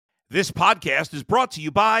This podcast is brought to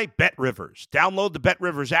you by BetRivers. Download the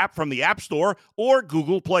BetRivers app from the App Store or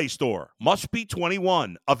Google Play Store. Must be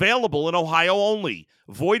 21. Available in Ohio only.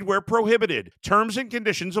 Void where prohibited. Terms and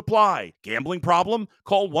conditions apply. Gambling problem?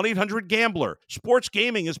 Call 1-800-GAMBLER. Sports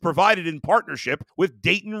gaming is provided in partnership with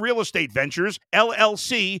Dayton Real Estate Ventures,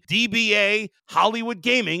 LLC, DBA, Hollywood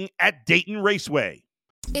Gaming at Dayton Raceway.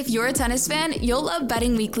 If you're a tennis fan, you'll love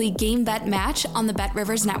Betting Weekly Game Bet Match on the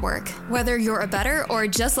BetRivers Network. Whether you're a bettor or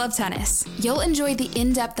just love tennis, you'll enjoy the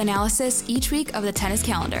in-depth analysis each week of the tennis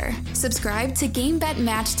calendar. Subscribe to Game Bet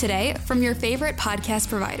Match today from your favorite podcast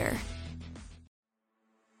provider.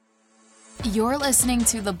 You're listening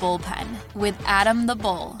to The Bullpen with Adam the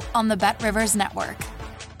Bull on the BetRivers Network.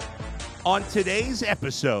 On today's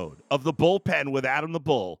episode of The Bullpen with Adam the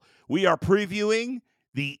Bull, we are previewing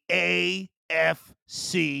the AFC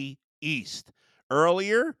East.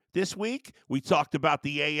 Earlier this week, we talked about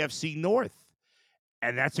the AFC North,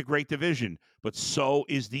 and that's a great division, but so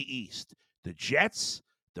is the East. The Jets,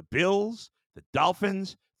 the Bills, the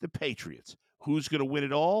Dolphins, the Patriots. Who's going to win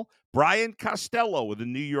it all? Brian Costello with the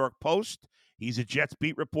New York Post. He's a Jets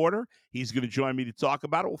beat reporter. He's going to join me to talk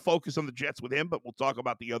about it. We'll focus on the Jets with him, but we'll talk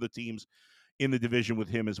about the other teams in the division with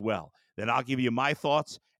him as well. Then I'll give you my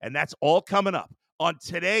thoughts, and that's all coming up on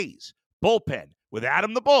today's Bullpen with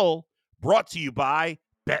Adam the Bull, brought to you by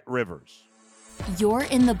BetRivers. You're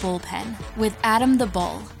in the Bullpen with Adam the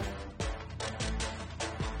Bull.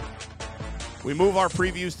 We move our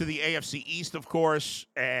previews to the AFC East, of course,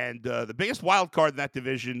 and the biggest wild card in that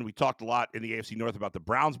division, we talked a lot in the AFC North about the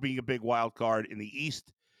Browns being a big wild card. In the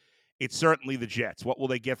East, it's certainly the Jets. What will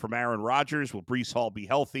they get from Aaron Rodgers? Will Breece Hall be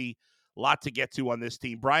healthy? A lot to get to on this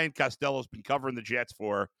team. Brian Costello has been covering the Jets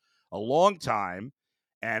for a long time,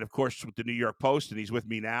 and, of course, with the New York Post, and he's with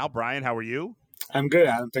me now. Brian, how are you? I'm good,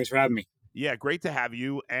 Adam. Thanks for having me. Yeah, great to have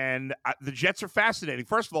you. And the Jets are fascinating.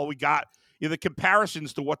 First of all, we got the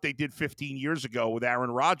comparisons to what they did 15 years ago with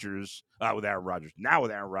Aaron Rodgers, now with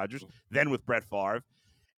Aaron Rodgers, then with Brett Favre.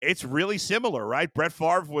 It's really similar, right? Brett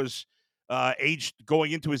Favre was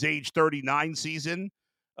going into his age 39 season,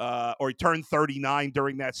 or he turned 39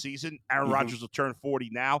 during that season. Aaron Rodgers will turn 40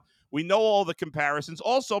 now. We know all the comparisons.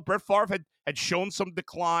 Also, Brett Favre had shown some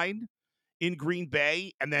decline in Green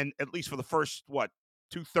Bay, and then at least for the first,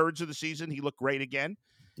 two-thirds of the season, he looked great again.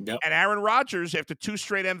 Yep. And Aaron Rodgers, after two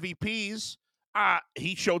straight MVPs,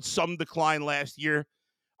 he showed some decline last year.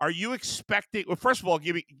 Are you expecting – well, first of all,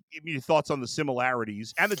 give me your thoughts on the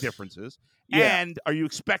similarities and the differences. Yeah. And are you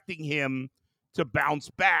expecting him to bounce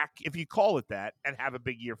back, if you call it that, and have a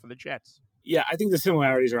big year for the Jets? Yeah, I think the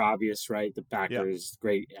similarities are obvious, right? The backers,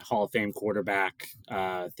 great Hall of Fame quarterback.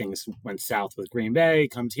 Things went south with Green Bay,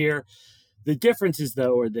 comes here. The differences,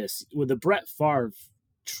 though, are this. With the Brett Favre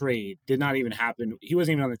trade did not even happen. He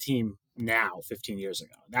wasn't even on the team now 15 years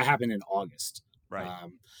ago. That happened in August. Right.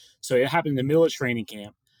 So it happened in the middle of training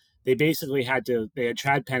camp. They basically they had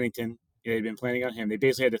Chad Pennington. They'd been planning on him. They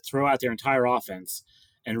basically had to throw out their entire offense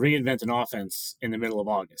and reinvent an offense in the middle of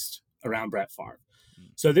August around Brett Favre.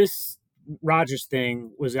 So this Rodgers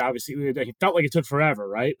thing was obviously, it felt like it took forever,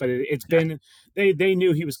 right? But it's been, they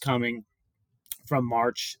knew he was coming from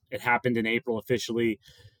March. It happened in April officially.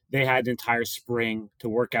 They had an entire spring to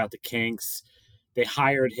work out the kinks. They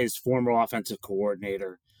hired his former offensive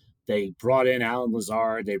coordinator. They brought in Alan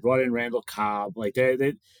Lazard. They brought in Randall Cobb. Like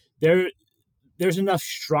there's enough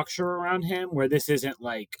structure around him where this isn't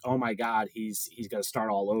like, oh my God, he's got to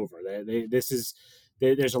start all over.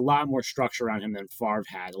 There's a lot more structure around him than Favre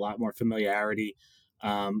had, a lot more familiarity.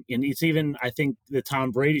 And it's even, I think, the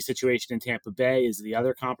Tom Brady situation in Tampa Bay is the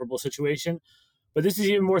other comparable situation. But this is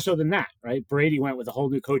even more so than that, right? Brady went with a whole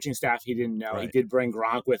new coaching staff he didn't know. Right. He did bring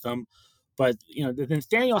Gronk with him. But, the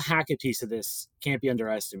Nathaniel Hackett piece of this can't be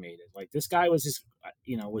underestimated. Like, this guy was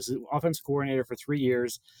was the offensive coordinator for 3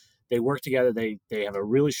 years. They work together. They have a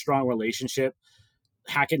really strong relationship.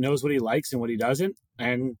 Hackett knows what he likes and what he doesn't.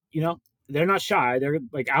 And, they're not shy. They're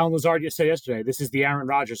like Alan Lazard said yesterday, this is the Aaron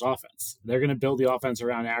Rodgers offense. They're going to build the offense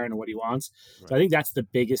around Aaron and what he wants. Right. So I think that's the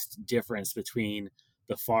biggest difference between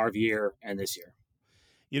the Favre year and this year.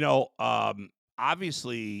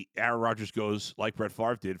 Obviously, Aaron Rodgers goes, like Brett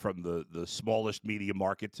Favre did, from the smallest media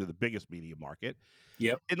market to the biggest media market.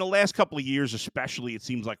 Yep. In the last couple of years, especially, it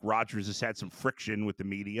seems like Rodgers has had some friction with the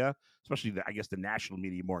media, especially, the national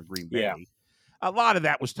media more in Green Bay. Yeah. A lot of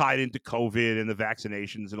that was tied into COVID and the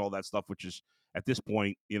vaccinations and all that stuff, which is, at this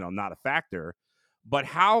point, not a factor. But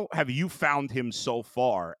how have you found him so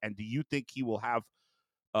far? And do you think he will have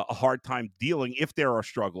a hard time dealing, if there are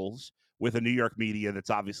struggles, with a New York media that's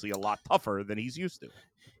obviously a lot tougher than he's used to.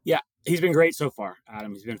 Yeah, he's been great so far,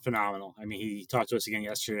 Adam. He's been phenomenal. I mean, he talked to us again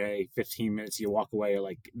yesterday, 15 minutes. You walk away,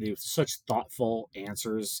 like, there's such thoughtful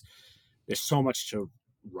answers. There's so much to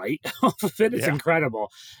write off of it. It's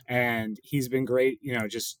incredible. And he's been great,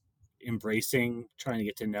 just embracing, trying to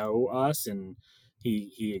get to know us. And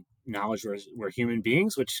he acknowledged we're human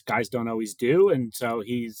beings, which guys don't always do. And so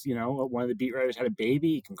he's, one of the beat writers had a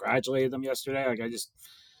baby. He congratulated them yesterday. Like, I just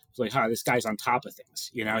was like, this guy's on top of things.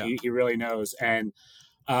 He really knows. And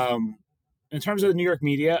in terms of the New York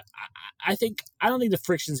media, I don't think the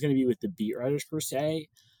friction is going to be with the beat writers per se.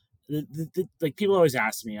 Like, people always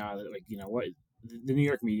ask me, what the New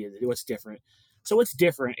York media, what's different? So what's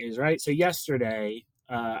different is, right. So yesterday,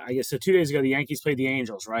 I guess, 2 days ago, the Yankees played the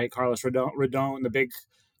Angels, right? Carlos Rodon, the big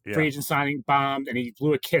free agent signing, bombed, and he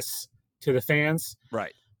blew a kiss to the fans.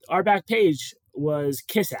 Right. Our back page was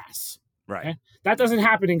kiss ass. Right. Okay? That doesn't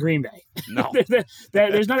happen in Green Bay. No.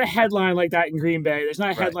 There's not a headline like that in Green Bay. There's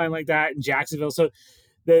not a headline like that in Jacksonville. So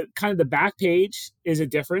the back page is a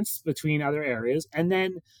difference between other areas. And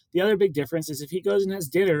then the other big difference is if he goes and has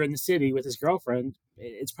dinner in the city with his girlfriend,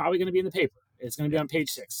 it's probably going to be in the paper. It's going to be on page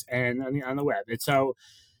 6 and on the web. And so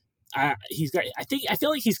I feel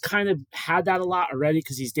like he's kind of had that a lot already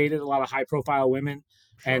because he's dated a lot of high profile women.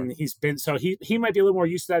 Sure. And he's been, so he might be a little more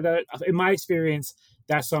used to that. In my experience,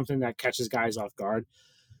 that's something that catches guys off guard.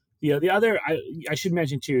 The other, I should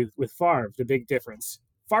mention too, with Favre, the big difference,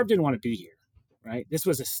 Favre didn't want to be here, right? This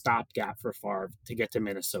was a stopgap for Favre to get to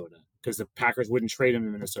Minnesota because the Packers wouldn't trade him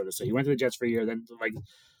in Minnesota. So he went to the Jets for a year. Then like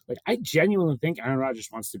I genuinely think Aaron Rodgers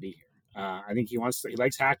wants to be here. I think he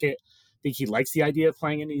likes Hackett. I think he likes the idea of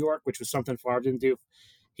playing in New York, which was something Favre didn't do.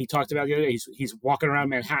 He talked about the other day, he's walking around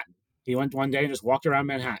Manhattan. He went one day and just walked around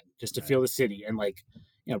Manhattan just to feel the city. And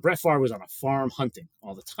Brett Favre was on a farm hunting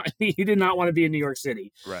all the time. He did not want to be in New York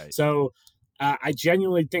City. Right. So I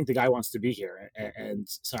genuinely think the guy wants to be here. And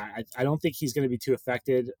so I don't think he's going to be too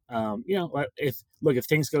affected. If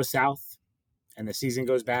things go south and the season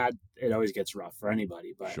goes bad, it always gets rough for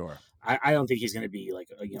anybody. But sure. I don't think he's going to be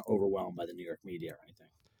overwhelmed by the New York media or anything.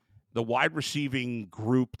 The wide receiving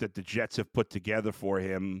group that the Jets have put together for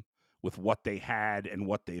him with what they had and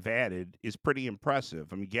what they've added is pretty impressive.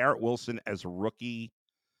 I mean, Garrett Wilson as a rookie,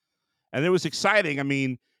 and it was exciting. I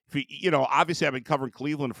mean, obviously I've been covering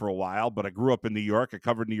Cleveland for a while, but I grew up in New York. I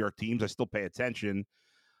covered New York teams. I still pay attention.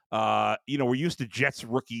 We're used to Jets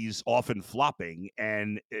rookies often flopping,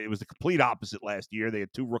 and it was the complete opposite last year. They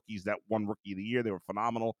had 2 rookies that won Rookie of the Year. They were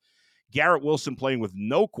phenomenal. Garrett Wilson playing with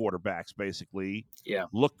no quarterbacks, basically,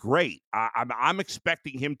 looked great. I'm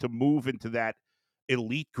expecting him to move into that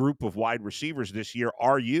elite group of wide receivers this year.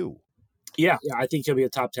 Are you? Yeah, I think he'll be a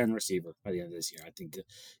top 10 receiver by the end of this year. I think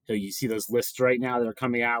you see those lists right now that are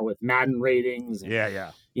coming out with Madden ratings. And,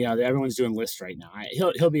 everyone's doing lists right now.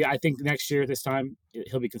 He'll be. I think next year this time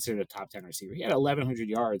he'll be considered a top 10 receiver. He had 1,100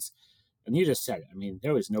 yards, and you just said it. I mean,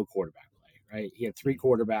 there was no quarterback play, right? He had 3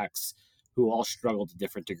 quarterbacks who all struggled to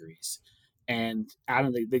different degrees. And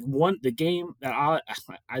Adam, the game that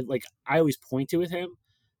I always point to with him,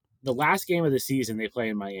 the last game of the season they play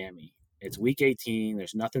in Miami. It's week 18.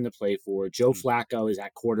 There's nothing to play for. Joe Flacco is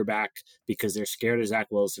at quarterback because they're scared of Zach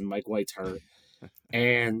Wilson. Mike White's hurt.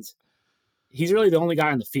 And he's really the only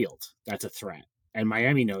guy on the field that's a threat. And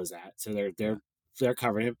Miami knows that. So they're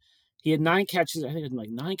covering him. He had 9 catches. I think it was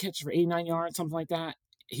 9 catches for 89 yards, something like that.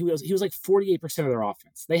 He was like 48% of their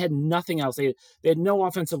offense. They had nothing else. They had no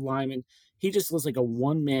offensive lineman. He just was like a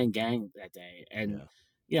one-man gang that day. And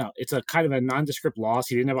it's a kind of a nondescript loss.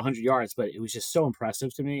 He didn't have 100 yards, but it was just so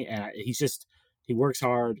impressive to me. And he works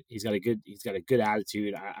hard. He's got a good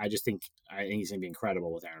attitude. I think he's going to be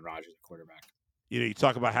incredible with Aaron Rodgers at quarterback. You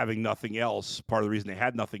talk about having nothing else. Part of the reason they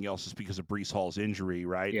had nothing else is because of Breece Hall's injury,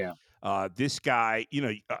 right? Yeah. This guy,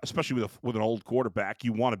 especially with an old quarterback,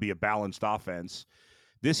 you want to be a balanced offense.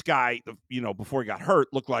 This guy, before he got hurt,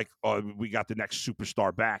 looked like we got the next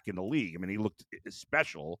superstar back in the league. I mean, he looked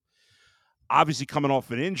special. Obviously, coming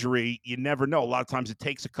off an injury, you never know. A lot of times it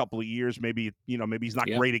takes a couple of years. Maybe he's not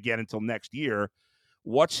great again until next year.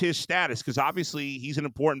 What's his status? Because obviously he's an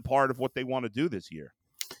important part of what they want to do this year.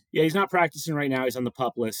 Yeah, he's not practicing right now. He's on the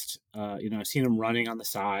PUP list. I've seen him running on the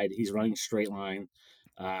side. He's running straight line.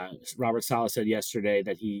 Robert Saleh said yesterday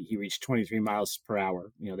that he reached 23 miles per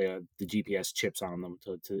hour. They have the GPS chips on them.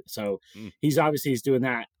 So he's doing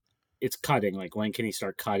that. It's cutting. Like, when can he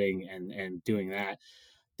start cutting and doing that?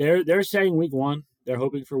 They're saying week 1. They're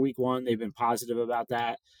hoping for week 1. They've been positive about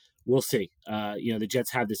that. We'll see. The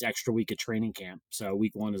Jets have this extra week of training camp, so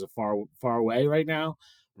week 1 is a far away right now.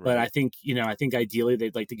 Right. But I think ideally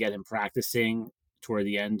they'd like to get him practicing toward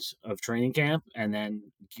the end of training camp, and then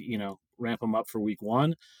ramp him up for week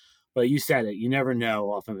 1. But you said it, you never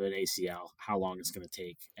know off of an ACL how long it's going to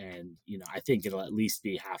take. And, I think it'll at least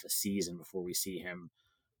be half a season before we see him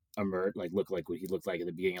emerge, look like what he looked like at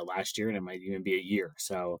the beginning of last year. And it might even be a year.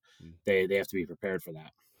 So they have to be prepared for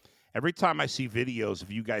that. Every time I see videos of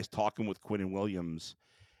you guys talking with Quinnen Williams,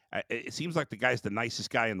 it seems like the guy's the nicest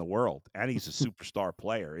guy in the world, and he's a superstar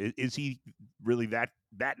player. Is he really that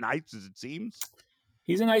nice as it seems?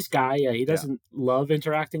 He's a nice guy. Yeah, he doesn't love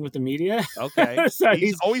interacting with the media. Okay. So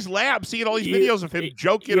he's always laughs, seeing all these videos of him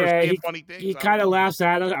joking or saying funny things. He kind of laughs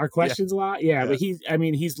at our questions a lot. Yeah, but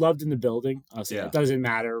he's loved in the building. I'll say it doesn't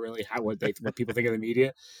matter really what people think of the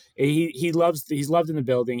media. He's loved in the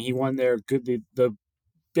building. He won the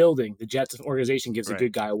building. The Jets organization gives a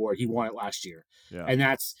good guy award. He won it last year. Yeah. And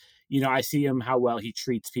that's, I see him how well he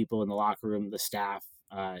treats people in the locker room, the staff.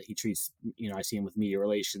 He treats, I see him with media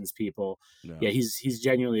relations people. Yeah, he's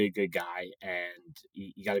genuinely a good guy, and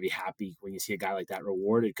you got to be happy when you see a guy like that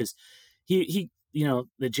rewarded, because he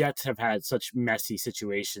the Jets have had such messy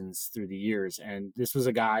situations through the years, and this was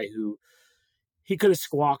a guy who he could have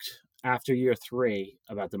squawked after year 3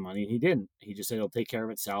 about the money. He didn't. He just said it'll take care of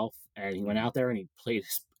itself, and he went out there and he played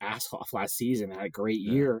his ass off last season, had a great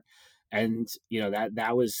year. And,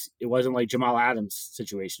 that was, it wasn't like Jamal Adams'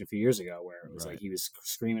 situation a few years ago where it was like he was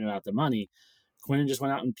screaming about the money. Quinnen just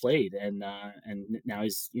went out and played, and now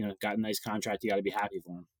he's, got a nice contract. You got to be happy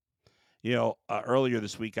for him. Earlier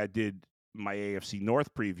this week I did my AFC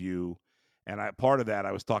North preview, and part of that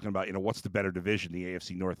I was talking about, what's the better division, the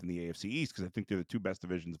AFC North and the AFC East, because I think they're the two best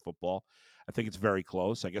divisions of football. I think it's very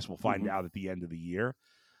close. I guess we'll find out at the end of the year.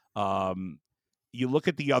 You look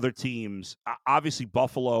at the other teams, obviously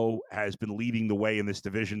Buffalo has been leading the way in this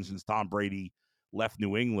division since Tom Brady left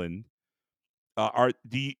New England.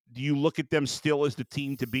 Do you look at them still as the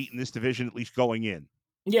team to beat in this division, at least going in?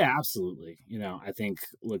 Yeah, absolutely. I think,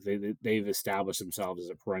 look, they've established themselves as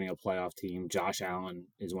a perennial playoff team. Josh Allen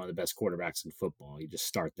is one of the best quarterbacks in football. You just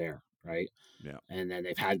start there, right? Yeah. And then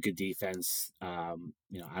they've had good defense. I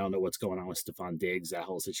don't know what's going on with Stephon Diggs, that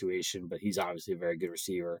whole situation, but he's obviously a very good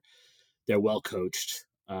receiver. They're well coached.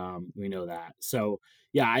 We know that. So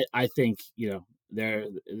yeah, I think they're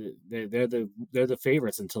the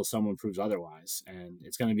favorites until someone proves otherwise, and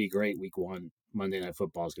it's going to be great. Week 1, Monday Night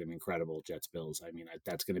Football is going to be incredible. Jets Bills. I mean,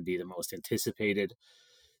 that's going to be the most anticipated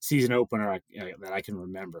season opener that I can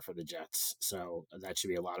remember for the Jets. So that should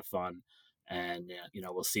be a lot of fun. And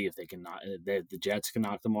we'll see if they can the Jets can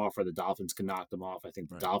knock them off, or the Dolphins can knock them off. I think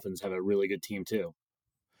the Dolphins have a really good team too.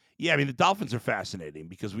 Yeah, I mean, the Dolphins are fascinating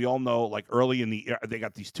because we all know, like, early in the year, they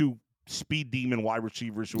got these 2 speed demon wide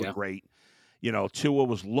receivers who are great. Tua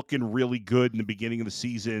was looking really good in the beginning of the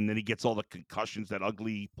season, then he gets all the concussions, that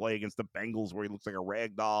ugly play against the Bengals where he looks like a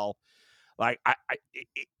rag doll. Like,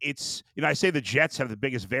 it's I say the Jets have the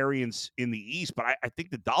biggest variance in the East, but I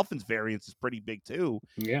think the Dolphins' variance is pretty big too.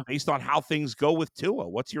 Yeah, based on how things go with Tua.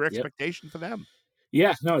 What's your expectation for them?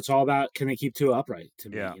 Yeah, no, it's all about, can they keep Tua upright? To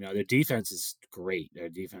me, Yeah. Their defense is great. Their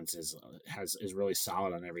defense is really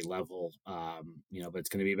solid on every level. But it's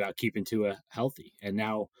going to be about keeping Tua healthy. And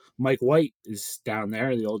now Mike White is down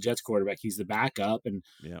there, the old Jets quarterback. He's the backup, and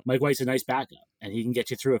Mike White's a nice backup, and he can get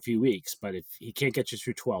you through a few weeks. But if he can't get you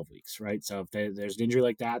through 12 weeks, right? So if there's an injury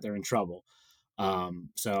like that, they're in trouble.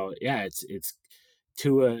 So yeah, it's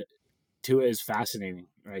Tua is fascinating,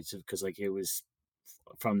 right? So because it was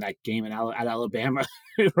from that game at Alabama,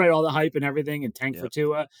 right? All the hype and everything, and tank for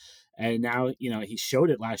Tua. And now, he showed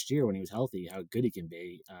it last year when he was healthy, how good he can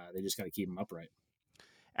be. They just got to keep him upright.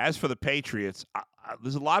 As for the Patriots,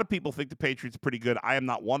 there's a lot of people think the Patriots are pretty good. I am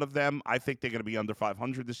not one of them. I think they're going to be under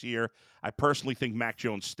 500 this year. I personally think Mac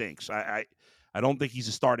Jones stinks. I don't think he's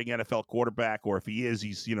a starting NFL quarterback, or if he is,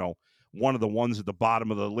 he's, one of the ones at the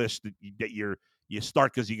bottom of the list that you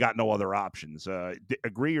start because you got no other options.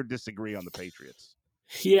 Agree or disagree on the Patriots?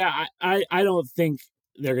 Yeah, I don't think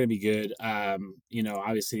they're going to be good.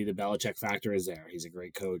 Obviously the Belichick factor is there. He's a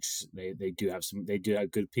great coach. They do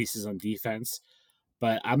have good pieces on defense,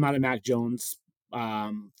 but I'm not a Mac Jones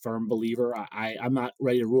firm believer. I'm not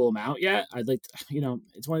ready to rule him out yet. I'd like to,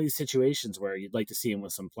 it's one of these situations where you'd like to see him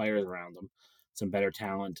with some players around him, some better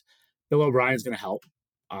talent. Bill O'Brien's going to help.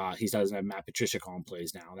 He doesn't have Matt Patricia calling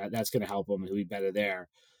plays now. That's going to help him. He'll be better there.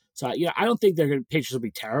 So I don't think Patriots will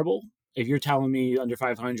be terrible. If you're telling me under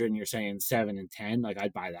 500 and you're saying 7-10,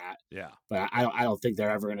 I'd buy that. Yeah. But I don't think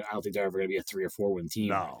they're ever gonna be a 3 or 4 win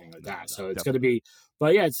team or anything like that. So it's definitely. gonna be.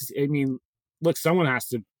 But yeah, look, someone has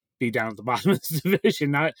to be down at the bottom of this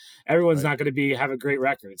division. Not everyone's not going to have a great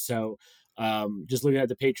record. So just looking at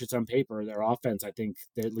the Patriots on paper, their offense, I think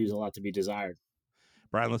that leaves a lot to be desired.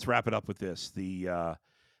 Brian, let's wrap it up with this.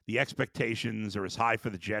 The expectations are as high for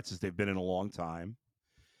the Jets as they've been in a long time.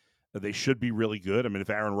 They should be really good. I mean, if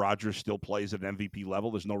Aaron Rodgers still plays at an MVP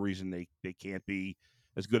level, there's no reason they can't be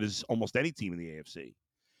as good as almost any team in the AFC.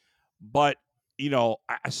 But,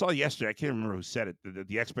 I saw yesterday, I can't remember who said it,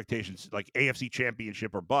 the expectations, like AFC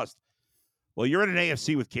championship or bust. Well, you're in an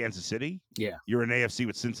AFC with Kansas City. Yeah. You're in an AFC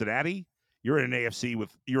with Cincinnati. You're in an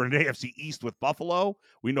AFC East with Buffalo.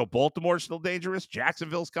 We know Baltimore's still dangerous.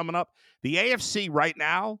 Jacksonville's coming up. The AFC right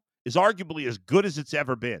now is arguably as good as it's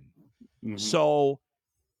ever been. Mm-hmm. So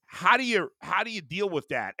how do you deal with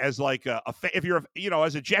that as like if you're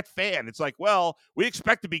as a Jet fan? It's like, well, we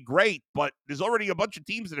expect to be great, but there's already a bunch of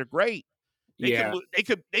teams that are great. They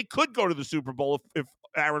could go to the Super Bowl if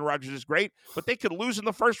Aaron Rodgers is great, but they could lose in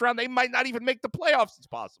the first round. They might not even make the playoffs. It's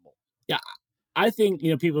possible. Yeah. I think,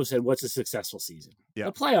 people have said, what's a successful season? Yeah.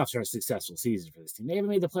 The playoffs are a successful season for this team. They haven't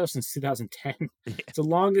made the playoffs since 2010. It's the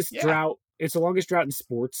longest drought. It's the longest drought in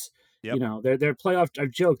sports. Yep. Their playoff,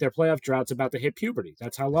 I've joked, their playoff drought's about to hit puberty.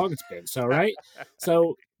 That's how long it's been. So, right?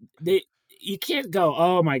 So you can't go,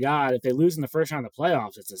 oh my God, if they lose in the first round of the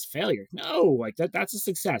playoffs, it's a failure. No, like that's a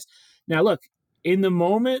success. Now, look, in the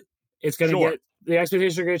moment, it's going to the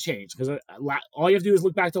expectations are going to change because all you have to do is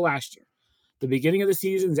look back to last year. The beginning of the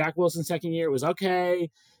season, Zach Wilson's second year, was okay.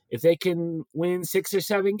 If they can win 6 or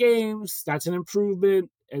 7 games, that's an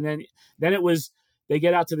improvement. And then it was they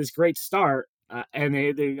get out to this great start, and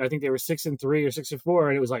they I think they were 6-3 or 6-4,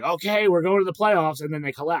 and it was like, okay, we're going to the playoffs, and then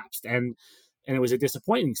they collapsed, and it was a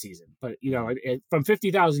disappointing season. But from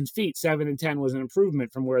 50,000 feet, 7-10 was an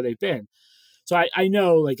improvement from where they've been. So I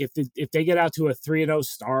know, like, if they get out to a 3-0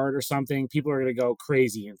 start or something, people are going to go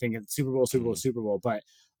crazy and thinking Super Bowl, Super Bowl, Super Bowl. But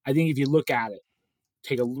I think if you look at it,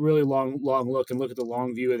 take a really long look and look at the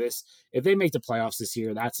long view of this, if they make the playoffs this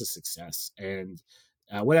year, that's a success. And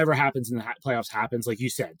whatever happens in the playoffs happens. Like you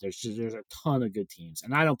said, there's a ton of good teams.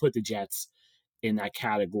 And I don't put the Jets in that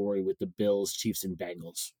category with the Bills, Chiefs, and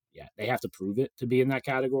Bengals. Yeah, they have to prove it to be in that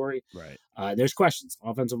category. Right. There's questions.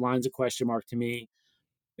 Offensive line's a question mark to me.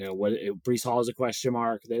 Breece Hall is a question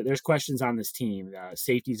mark. There's questions on this team.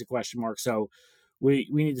 Safety's a question mark. So we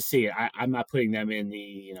need to see it. I'm not putting them in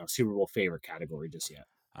the Super Bowl favorite category just yet.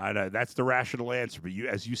 I know that's the rational answer. But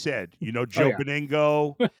as you said, Joe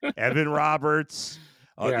Beningo, Evan Roberts.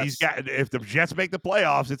 Yes. These guys, if the Jets make the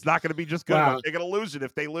playoffs, it's not going to be just good enough. They're going to lose it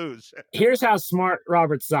if they lose. Here's how smart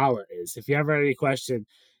Robert Saleh is. If you ever had any question,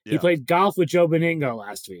 he played golf with Joe Beningo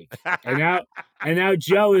last week, and now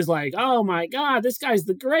Joe is like, "Oh my God, this guy's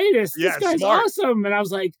the greatest! This guy's awesome!" And I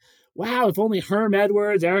was like, "Wow, if only Herm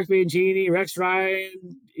Edwards, Eric Mangini, Rex Ryan,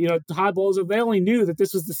 Todd Bowles, if they only knew that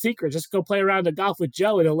this was the secret, just go play around the golf with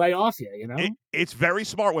Joe and he'll lay off you." It's very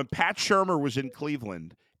smart. When Pat Shurmur was in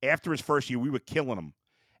Cleveland after his first year, we were killing him.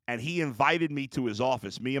 And he invited me to his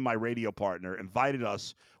office. Me and my radio partner invited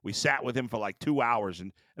us. We sat with him for like 2 hours.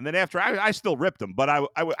 And then after, I still ripped him. But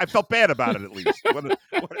I felt bad about it, at least,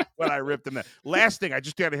 when I ripped him. Last thing, I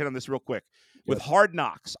just got to hit on this real quick. With Hard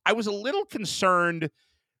Knocks, I was a little concerned.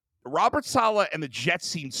 Robert Saleh and the Jets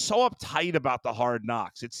seemed so uptight about the Hard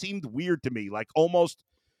Knocks. It seemed weird to me. Like almost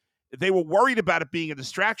they were worried about it being a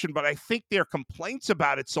distraction. But I think their complaints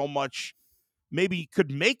about it so much maybe could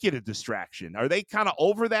make it a distraction. Are they kind of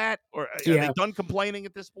over that? Or are they done complaining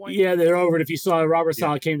at this point? Yeah, they're over it. If you saw Robert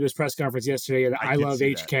Saleh came to his press conference yesterday and I Love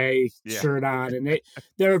HK shirt on, and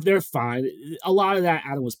they're fine. A lot of that,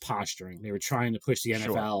 Adam, was posturing. They were trying to push the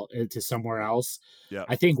NFL into somewhere else. Yeah.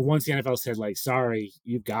 I think once the NFL said, like, sorry,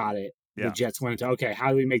 you've got it, the Jets went into, okay,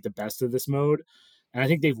 how do we make the best of this mode? And I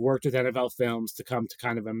think they've worked with NFL Films to come to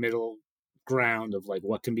kind of a middle ground of like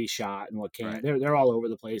what can be shot and what can't. Right. They're all over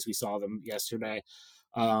the place. We saw them yesterday,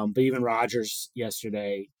 but even Rodgers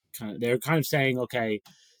yesterday, they're kind of saying, okay,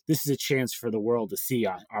 this is a chance for the world to see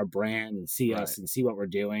our brand and see us and see what we're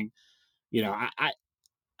doing. I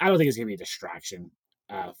don't think it's gonna be a distraction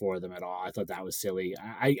for them at all. I thought that was silly.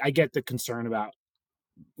 I get the concern about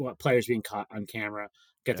what players being caught on camera.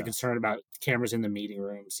 Get the concern about cameras in the meeting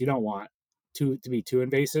rooms. You don't want to be too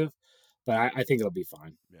invasive, but I think it'll be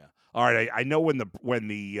fine. Yeah. All right. I know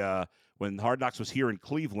when Hard Knocks was here in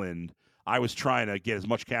Cleveland, I was trying to get as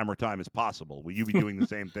much camera time as possible. Will you be doing the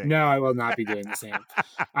same thing? No, I will not be doing the same.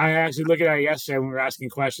 I actually looked at it yesterday when we were asking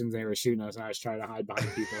questions. They were shooting us, and I was trying to hide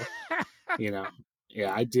behind people.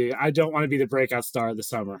 Yeah, I do. I don't want to be the breakout star of the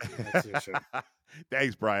summer. That's for sure.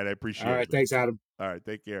 Thanks, Brian. I appreciate it. All right. Thanks, Adam. All right.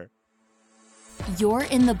 Take care. You're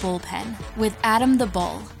in the bullpen with Adam the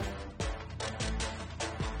Bull.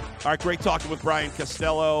 All right, great talking with Brian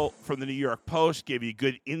Costello from the New York Post. Gave you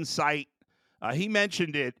good insight. He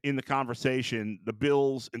mentioned it in the conversation. The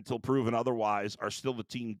Bills, until proven otherwise, are still the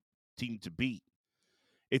team to beat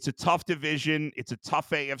It's a tough division. It's a tough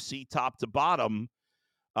AFC top to bottom.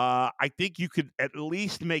 I think you could at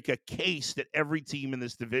least make a case that every team in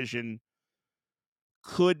this division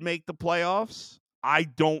could make the playoffs. I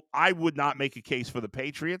would not make a case for the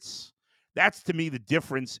Patriots. That's to me the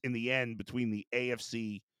difference in the end between the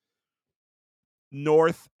AFC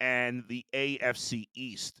North and the AFC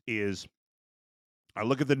East is I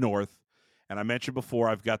look at the North, and I mentioned before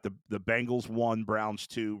I've got the Bengals 1, Browns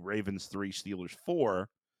 2, Ravens 3, Steelers 4.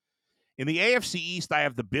 In the AFC East, I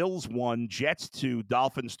have the Bills 1, Jets 2,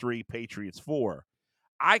 Dolphins 3, Patriots 4.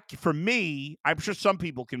 For me, I'm sure some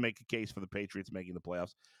people can make a case for the Patriots making the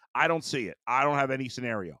playoffs. I don't see it. I don't have any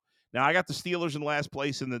scenario. Now, I got the Steelers in last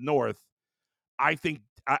place in the North. I think,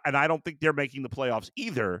 and I don't think they're making the playoffs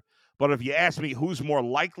either. But if you ask me who's more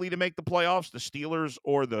likely to make the playoffs, the Steelers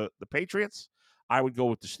or the Patriots, I would go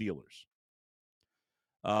with the Steelers.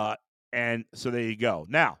 And so there you go.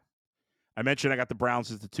 Now, I mentioned I got the Browns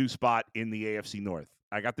as the 2 spot in the AFC North.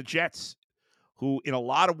 I got the Jets, who in a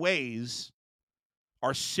lot of ways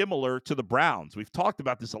are similar to the Browns. We've talked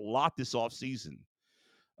about this a lot this offseason.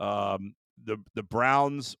 The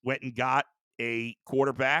Browns went and got a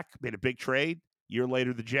quarterback, made a big trade. Year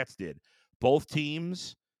later, the Jets did. Both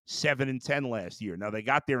teams 7-10 last year. Now, they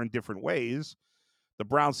got there in different ways. The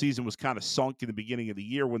Brown season was kind of sunk in the beginning of the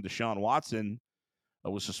year when Deshaun Watson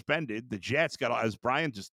was suspended. The Jets got, as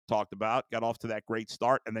Brian just talked about, got off to that great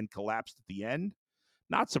start and then collapsed at the end.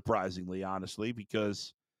 Not surprisingly, honestly,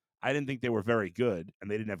 because I didn't think they were very good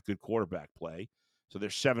and they didn't have good quarterback play. So their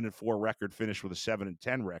 7-4 record finished with a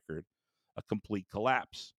 7-10 record, a complete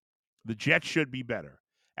collapse. The Jets should be better.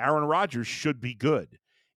 Aaron Rodgers should be good.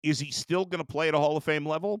 Is he still going to play at a Hall of Fame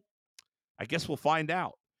level? I guess we'll find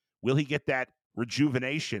out. Will he get that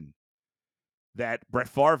rejuvenation that Brett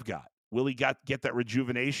Favre got? Will he get that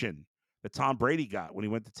rejuvenation that Tom Brady got when he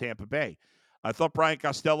went to Tampa Bay? I thought Brian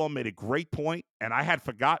Costello made a great point, and I had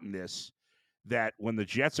forgotten this, that when the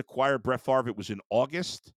Jets acquired Brett Favre, it was in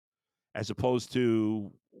August as opposed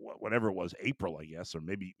to whatever it was, April, I guess, or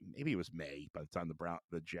maybe it was May by the time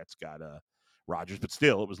the Jets got Rodgers. But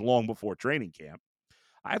still, it was long before training camp.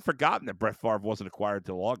 I had forgotten that Brett Favre wasn't acquired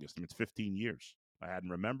till August. I mean, it's 15 years. I hadn't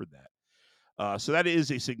remembered that. So that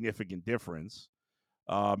is a significant difference.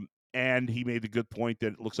 And he made the good point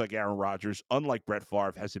that it looks like Aaron Rodgers, unlike Brett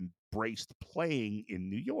Favre, has embraced playing in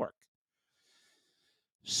New York.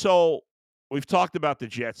 So we've talked about the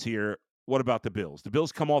Jets here. What about the Bills? The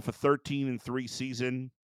Bills come off a 13-3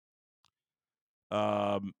 season.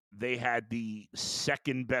 They had the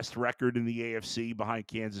second best record in the AFC behind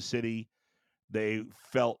Kansas City. They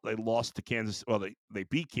lost to Kansas. Well, they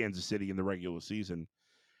beat Kansas City in the regular season.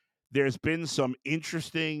 There's been some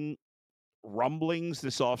interesting rumblings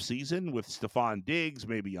this offseason with Stephon Diggs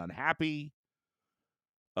maybe unhappy.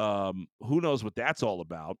 Who knows what that's all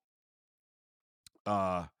about?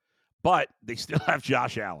 But they still have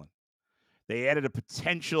Josh Allen. They added a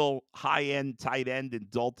potential high-end tight end in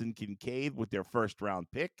Dalton Kincaid with their first-round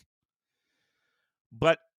pick.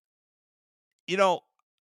 But,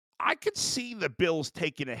 I could see the Bills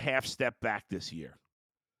taking a half step back this year.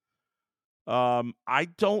 I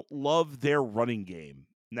don't love their running game.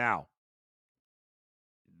 Now,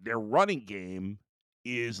 their running game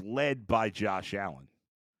is led by Josh Allen.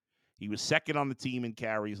 He was second on the team in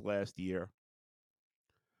carries last year.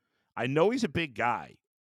 I know he's a big guy,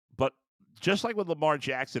 but just like with Lamar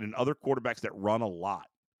Jackson and other quarterbacks that run a lot,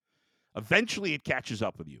 eventually it catches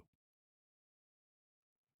up with you.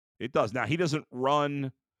 It does. Now, he doesn't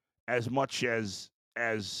run as much as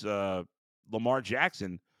Lamar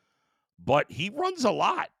Jackson, but he runs a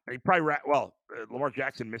lot. He probably Lamar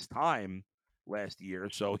Jackson missed time last year,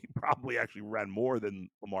 so he probably actually ran more than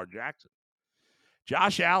Lamar Jackson.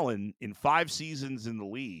 Josh Allen, in 5 seasons in the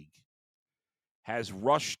league, has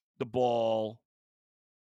rushed the ball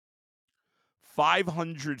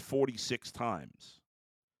 546 times.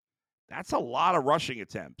 That's a lot of rushing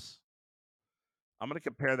attempts. I'm going to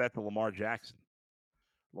compare that to Lamar Jackson.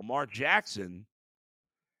 Lamar Jackson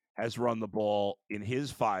has run the ball in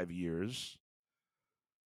his 5 years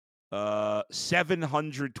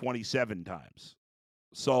 727 times.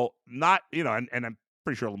 So not, and I'm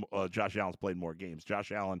pretty sure Josh Allen's played more games.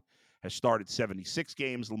 Josh Allen has started 76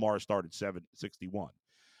 games. Lamar started 61.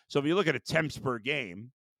 So if you look at attempts per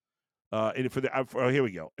game, here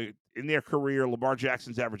we go. In their career, Lamar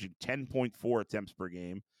Jackson's averaging 10.4 attempts per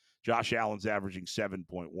game. Josh Allen's averaging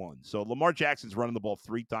 7.1. So Lamar Jackson's running the ball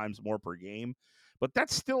 3 times more per game, but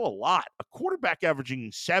that's still a lot. A quarterback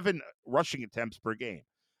averaging 7 rushing attempts per game.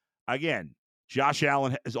 Again, Josh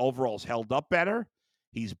Allen, his overalls held up better.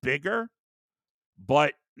 He's bigger,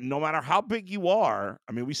 but no matter how big you are,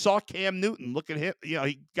 I mean, we saw Cam Newton. Look at him.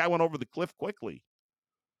 Guy went over the cliff quickly.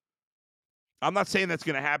 I'm not saying that's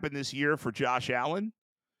going to happen this year for Josh Allen,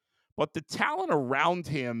 but the talent around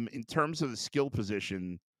him in terms of the skill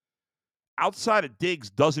position outside of Diggs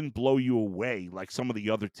doesn't blow you away like some of the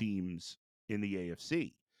other teams in the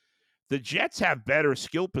AFC. The Jets have better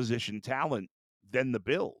skill position talent than the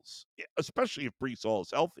Bills, especially if Breece Hall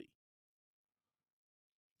is healthy.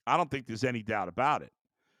 I don't think there's any doubt about it.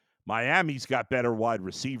 Miami's got better wide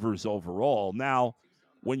receivers overall. Now,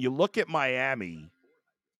 when you look at Miami,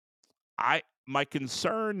 my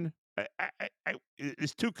concern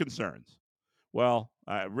is two concerns. Well,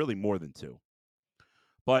 really more than two.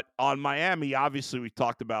 But on Miami, obviously, we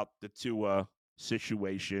talked about the Tua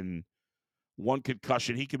situation. One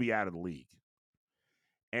concussion, he could be out of the league.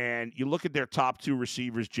 And you look at their top two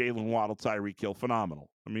receivers, Jalen Waddle, Tyreek Hill, phenomenal.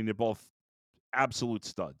 I mean, they're both absolute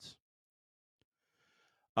studs.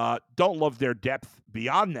 Don't love their depth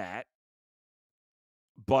beyond that,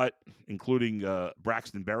 but including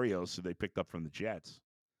Braxton Berrios, who they picked up from the Jets.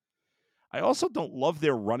 I also don't love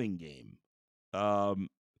their running game.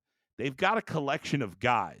 They've got a collection of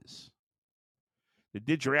guys. They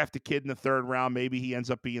did draft a kid in the third round. Maybe he ends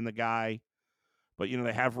up being the guy. But,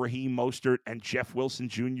 they have Raheem Mostert and Jeff Wilson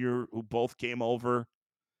Jr., who both came over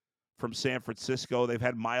from San Francisco. They've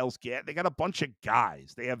had Myles Garrett. They got a bunch of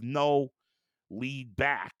guys. They have no lead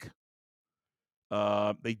back.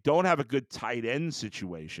 They don't have a good tight end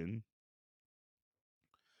situation.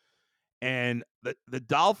 And the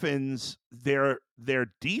Dolphins, their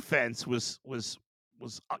defense was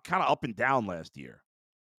kind of up and down last year.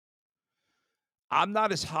 I'm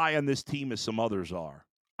not as high on this team as some others are.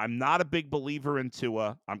 I'm not a big believer in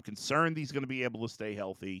Tua. I'm concerned he's going to be able to stay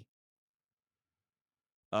healthy.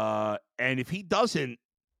 And if he doesn't,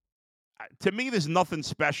 to me, there's nothing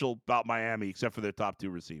special about Miami except for their top two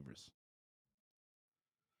receivers.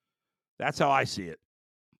 That's how I see it.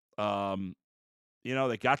 They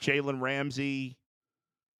got Jalen Ramsey.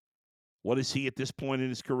 What is he at this point in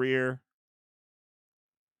his career?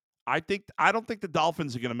 I don't think the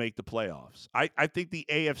Dolphins are going to make the playoffs. I think the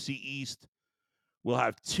AFC East will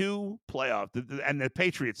have two playoffs, and the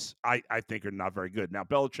Patriots, I think, are not very good. Now,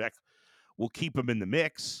 Belichick will keep him in the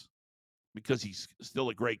mix because he's still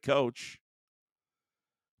a great coach,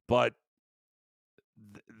 but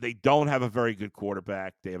they don't have a very good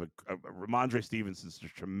quarterback. They have Ramondre Stevenson's a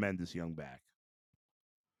tremendous young back,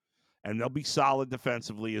 and they'll be solid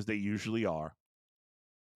defensively as they usually are.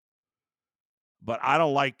 But I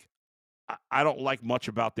don't like much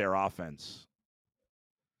about their offense.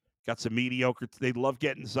 Got some mediocre. They love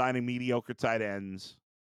signing mediocre tight ends.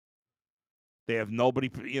 They have nobody.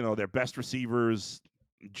 Their best receivers,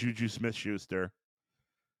 Juju Smith-Schuster.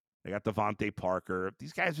 They got Devontae Parker.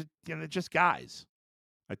 These guys are they're just guys.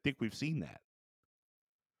 I think we've seen that.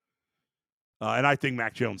 And I think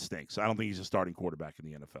Mac Jones stinks. I don't think he's a starting quarterback in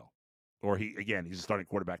the NFL. Or he's a starting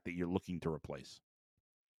quarterback that you're looking to replace.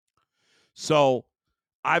 So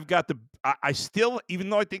I've got I still,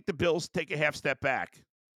 even though I think the Bills take a half step back,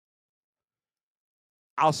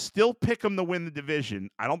 I'll still pick them to win the division.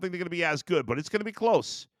 I don't think they're going to be as good, but it's going to be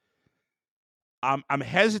close. I'm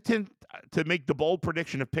hesitant to make the bold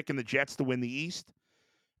prediction of picking the Jets to win the East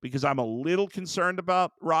because I'm a little concerned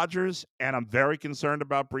about Rodgers, and I'm very concerned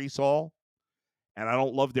about Breece Hall, and I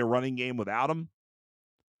don't love their running game without him.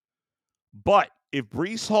 But if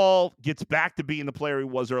Breece Hall gets back to being the player he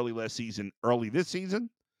was early this season,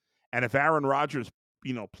 and if Aaron Rodgers,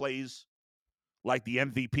 plays like the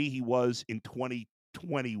MVP he was in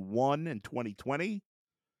 2021 and 2020,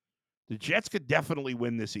 the Jets could definitely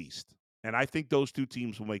win this East. And I think those two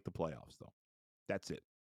teams will make the playoffs, though. That's it.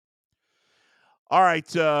 All right.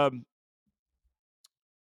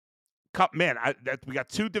 We got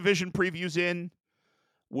two division previews in.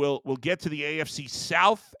 We'll get to the AFC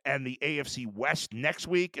South and the AFC West next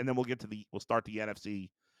week, and then we'll start the NFC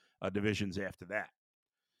divisions after that.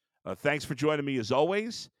 Thanks for joining me as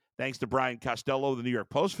always. Thanks to Brian Costello of the New York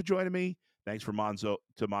Post for joining me. Thanks to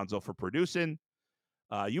Monzo for producing.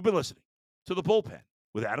 You've been listening to The Bullpen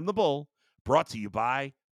with Adam the Bull, brought to you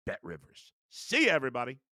by Bet Rivers. See you,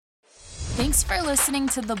 everybody. Thanks for listening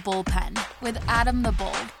to The Bullpen with Adam the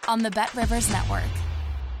Bull on the Bet Rivers Network.